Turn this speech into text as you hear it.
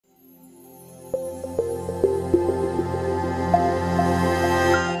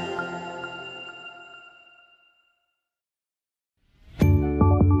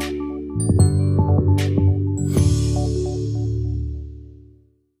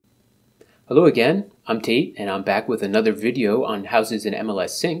Hello again, I'm Tate and I'm back with another video on Houzez and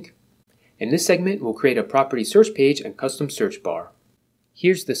MLS Sync. In this segment, we'll create a property search page and custom search bar.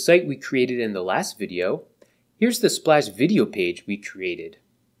 Here's the site we created in the last video. Here's the splash video page we created.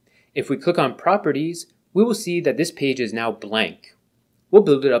 If we click on properties, we will see that this page is now blank. We'll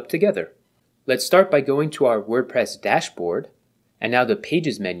build it up together. Let's start by going to our WordPress dashboard and now the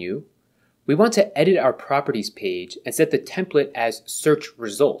pages menu. We want to edit our properties page and set the template as search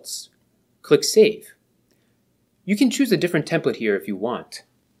results. Click Save. You can choose a different template here if you want.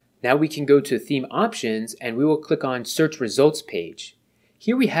 Now we can go to Theme Options and we will click on Search Results page.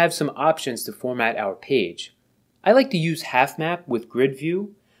 Here we have some options to format our page. I like to use half map with grid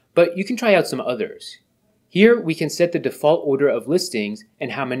view, but you can try out some others. Here we can set the default order of listings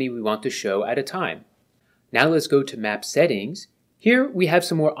and how many we want to show at a time. Now let's go to Map Settings. Here we have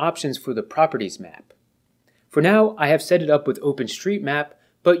some more options for the Properties map. For now, I have set it up with OpenStreetMap,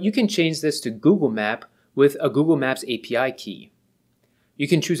 but you can change this to Google Map with a Google Maps API key. You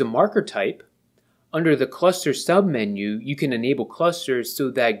can choose a marker type. Under the cluster sub-menu, you can enable clusters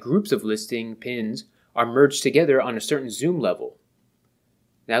so that groups of listing pins are merged together on a certain zoom level.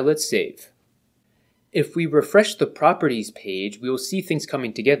 Now let's save. If we refresh the properties page, we will see things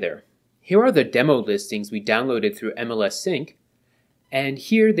coming together. Here are the demo listings we downloaded through MLS Sync, and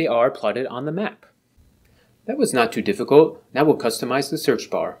here they are plotted on the map. That was not too difficult. Now we'll customize the search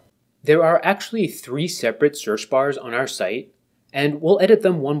bar. There are actually 3 separate search bars on our site, and we'll edit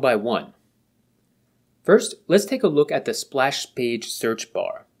them one by one. First, let's take a look at the splash page search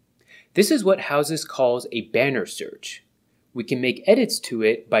bar. This is what Houzez calls a banner search. We can make edits to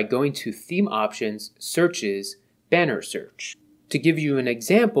it by going to Theme Options, Searches, Banner Search. To give you an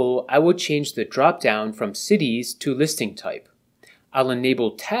example, I will change the drop-down from cities to listing type. I'll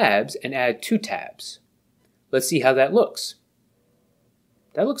enable tabs and add 2 tabs. Let's see how that looks.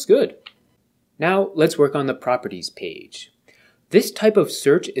 That looks good. Now let's work on the properties page. This type of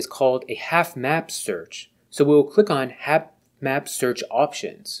search is called a half map search, so we'll click on half map search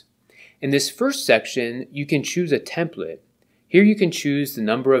options. In this first section, you can choose a template. Here you can choose the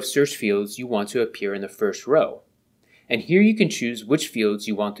number of search fields you want to appear in the first row. And here you can choose which fields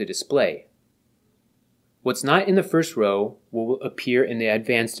you want to display. What's not in the first row will appear in the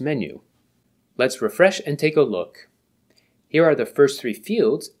advanced menu. Let's refresh and take a look. Here are the first 3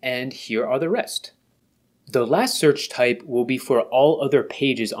 fields, and here are the rest. The last search type will be for all other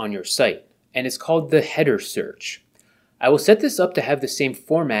pages on your site, and it's called the header search. I will set this up to have the same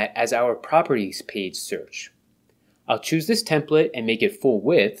format as our properties page search. I'll choose this template and make it full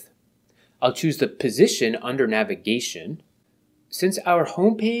width. I'll choose the position under navigation. Since our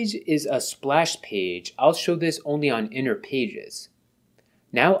home page is a splash page, I'll show this only on inner pages.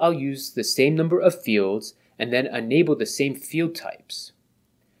 Now I'll use the same number of fields and then enable the same field types.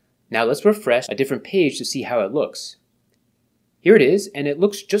 Now let's refresh a different page to see how it looks. Here it is, and it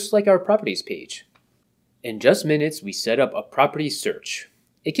looks just like our properties page. In just minutes, we set up a properties search.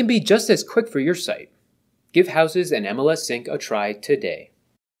 It can be just as quick for your site. Give Houzez and MLS Sync a try today.